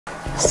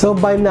So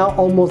by now,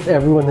 almost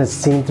everyone has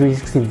seen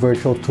 360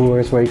 virtual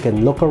tours where you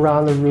can look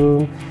around the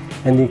room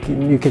and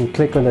you can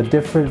click on a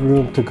different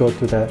room to go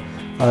to the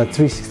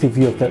 360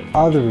 view of that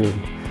other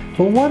room.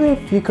 But what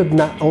if you could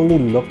not only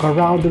look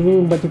around the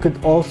room, but you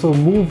could also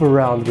move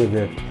around with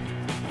it?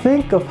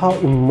 Think of how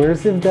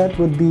immersive that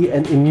would be,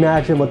 and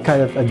imagine what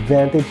kind of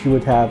advantage you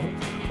would have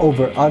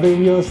over other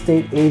real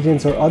estate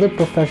agents or other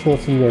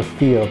professionals in your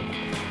field.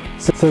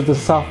 So the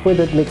software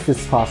that makes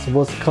this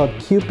possible is called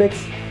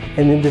Cupix,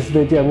 and in this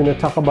video I'm going to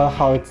talk about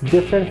how it's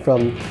different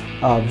from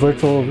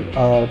virtual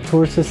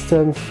tour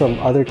systems from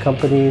other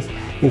companies,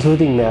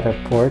 including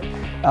Matterport.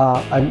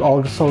 I'm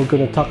also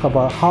going to talk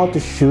about how to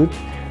shoot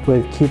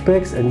with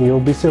Cupix, and you'll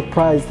be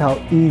surprised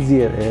how easy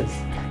it is.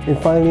 And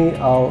finally,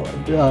 I'll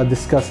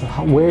discuss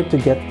where to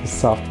get the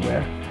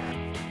software.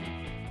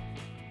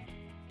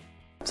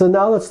 So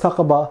now let's talk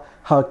about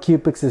how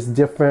Cupix is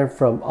different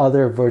from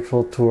other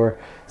virtual tour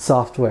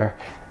software.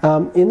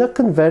 In a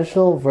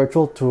conventional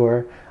virtual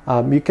tour,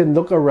 you can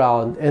look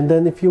around, and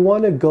then if you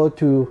want to go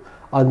to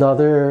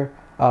another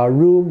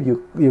room,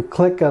 you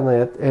click on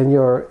it and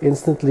you're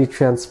instantly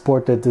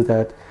transported to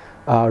that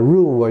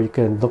room where you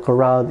can look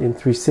around in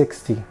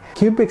 360.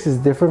 Cupix is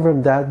different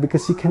from that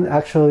because you can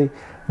actually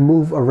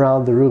move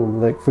around the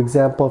room. Like for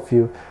example, if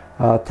you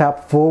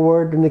tap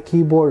forward on the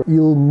keyboard,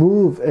 you'll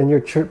move and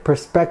your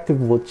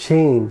perspective will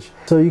change.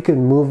 So you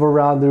can move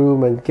around the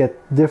room and get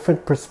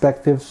different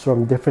perspectives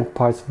from different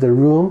parts of the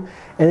room,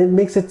 and it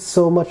makes it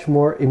so much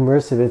more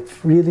immersive. It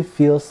really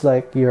feels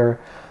like you're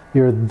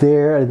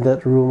there in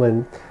that room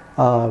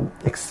and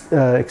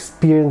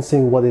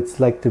experiencing what it's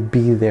like to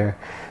be there.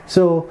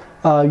 So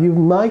you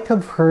might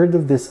have heard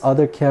of this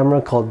other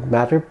camera called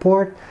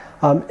Matterport,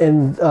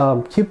 and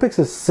Cupix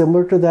is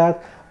similar to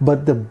that,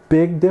 but the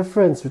big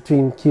difference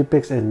between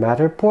Cupix and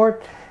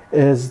Matterport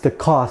is the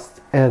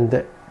cost and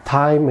the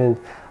time and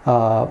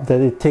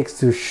that it takes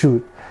to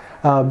shoot.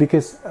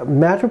 Because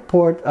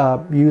Matterport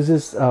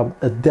uses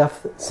a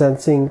depth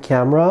sensing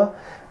camera,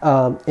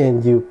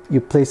 and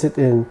you place it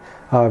in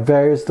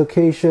various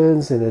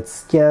locations and it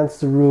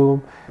scans the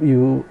room.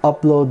 You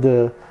upload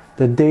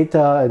the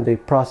data and they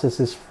process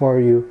this for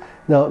you.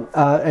 Now,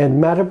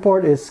 and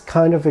Matterport is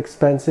kind of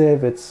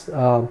expensive. It's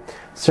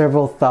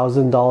several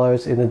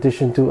 $1,000s in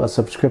addition to a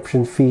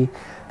subscription fee.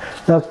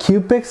 Now,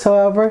 Cupix,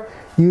 however,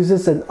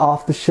 uses an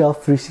off-the-shelf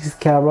 360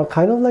 camera,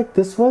 kind of like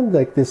this one,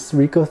 like this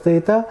Ricoh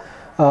Theta,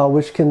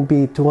 which can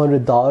be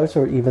 $200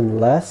 or even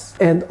less.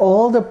 And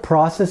all the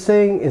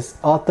processing is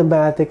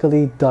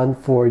automatically done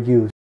for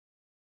you.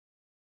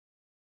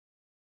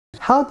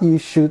 How do you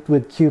shoot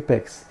with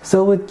Cupix?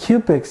 So with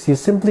Cupix, you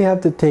simply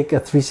have to take a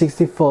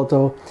 360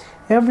 photo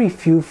every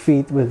few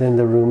feet within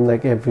the room,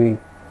 like every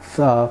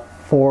 4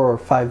 or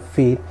 5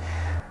 feet.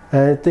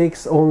 And it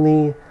takes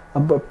only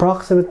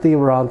approximately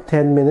around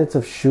 10 minutes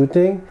of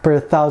shooting per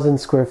 1,000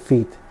 square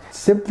feet.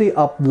 Simply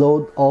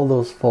upload all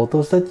those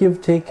photos that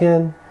you've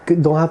taken. You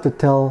don't have to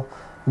tell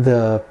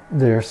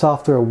their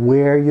software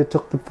where you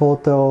took the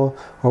photo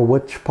or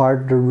which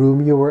part of the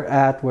room you were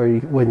at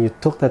when you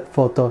took that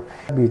photo.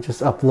 You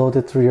just upload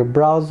it through your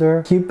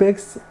browser.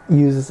 Cupix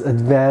uses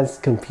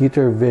advanced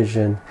computer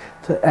vision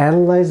to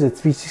analyze the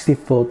 360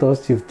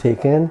 photos you've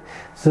taken,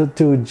 so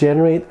to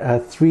generate a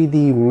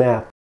 3D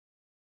map.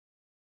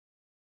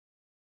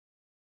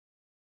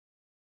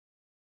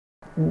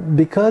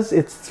 Because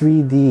it's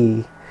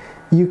 3D,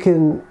 you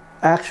can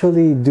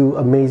actually do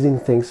amazing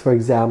things. For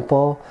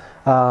example,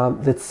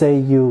 let's say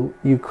you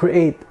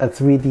create a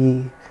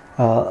 3D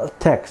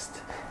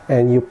text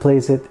and you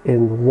place it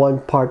in one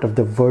part of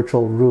the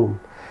virtual room.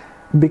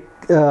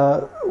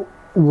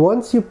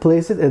 Once you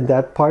place it in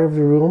that part of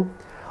the room,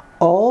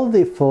 all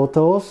the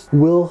photos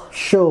will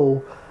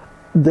show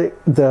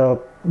the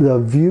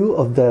view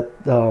of that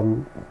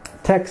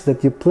text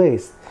that you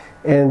placed,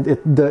 and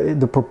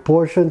the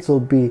proportions will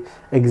be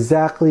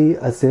exactly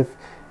as if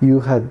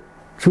you had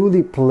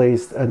truly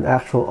placed an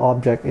actual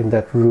object in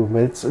that room.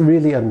 It's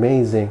really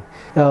amazing.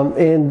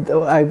 And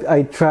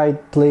I tried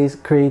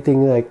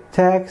creating like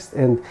text,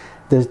 and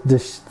the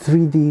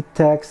 3D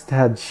text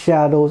had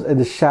shadows, and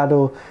the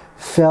shadow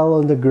fell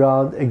on the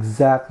ground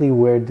exactly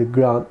where the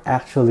ground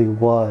actually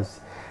was.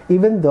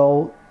 Even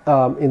though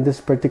in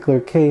this particular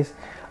case,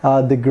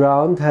 the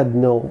ground had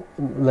no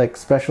like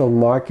special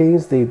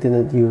markings. They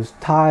didn't use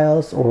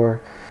tiles or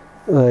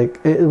like,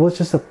 it was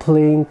just a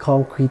plain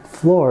concrete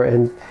floor,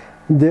 and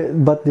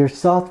but their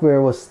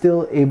software was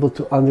still able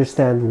to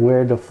understand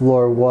where the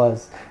floor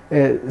was.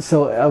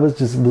 So I was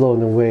just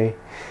blown away.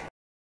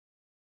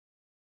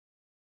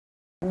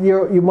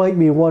 You might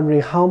be wondering,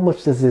 how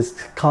much does this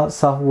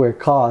software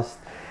cost?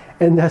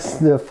 And that's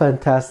the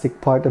fantastic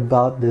part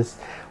about this.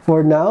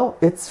 For now,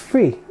 it's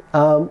free.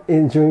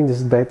 During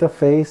this beta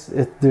phase,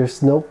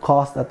 there's no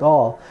cost at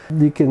all.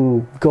 You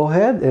can go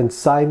ahead and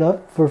sign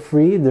up for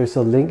free. There's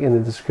a link in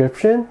the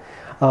description.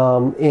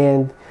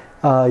 And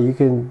You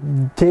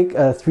can take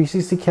a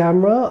 360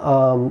 camera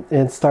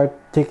and start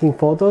taking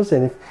photos.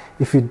 And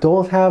if you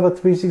don't have a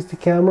 360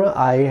 camera,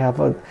 I have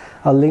a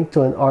link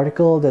to an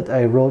article that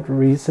I wrote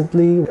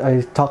recently.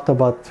 I talked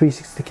about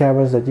 360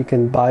 cameras that you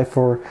can buy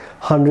for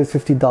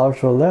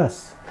 $150 or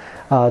less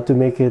to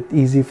make it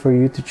easy for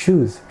you to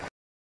choose.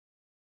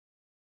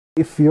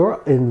 If you're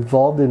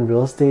involved in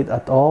real estate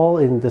at all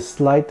in the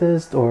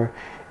slightest, or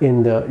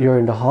you're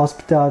in the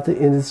hospitality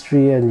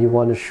industry and you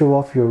want to show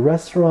off your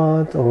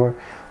restaurant or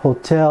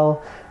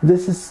hotel,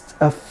 this is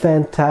a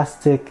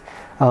fantastic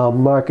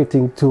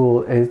marketing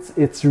tool.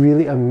 It's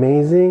really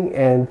amazing,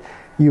 and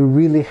you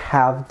really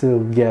have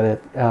to get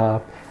it,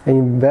 and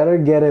you better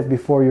get it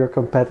before your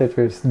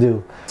competitors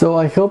do. So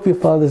I hope you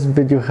found this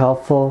video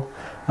helpful.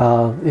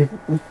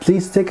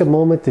 Please take a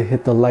moment to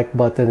hit the like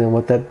button, and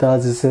what that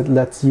does is it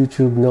lets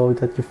YouTube know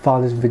that you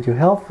found this video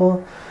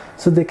helpful,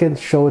 so they can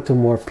show it to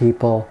more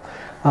people.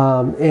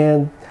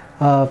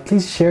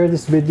 Please share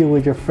this video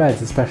with your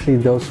friends, especially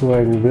those who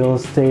are in real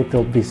estate.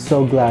 They'll be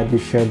so glad you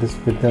shared this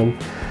with them.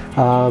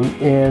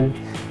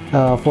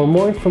 For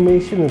more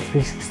information on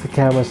 360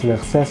 cameras and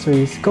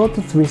accessories, go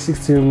to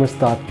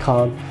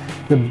 360rumors.com,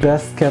 the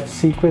best kept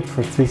secret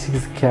for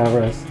 360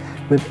 cameras,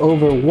 with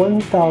over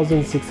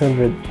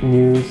 1,600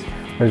 news,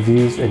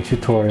 reviews, and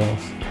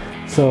tutorials.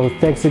 So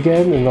thanks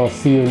again, and I'll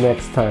see you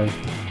next time.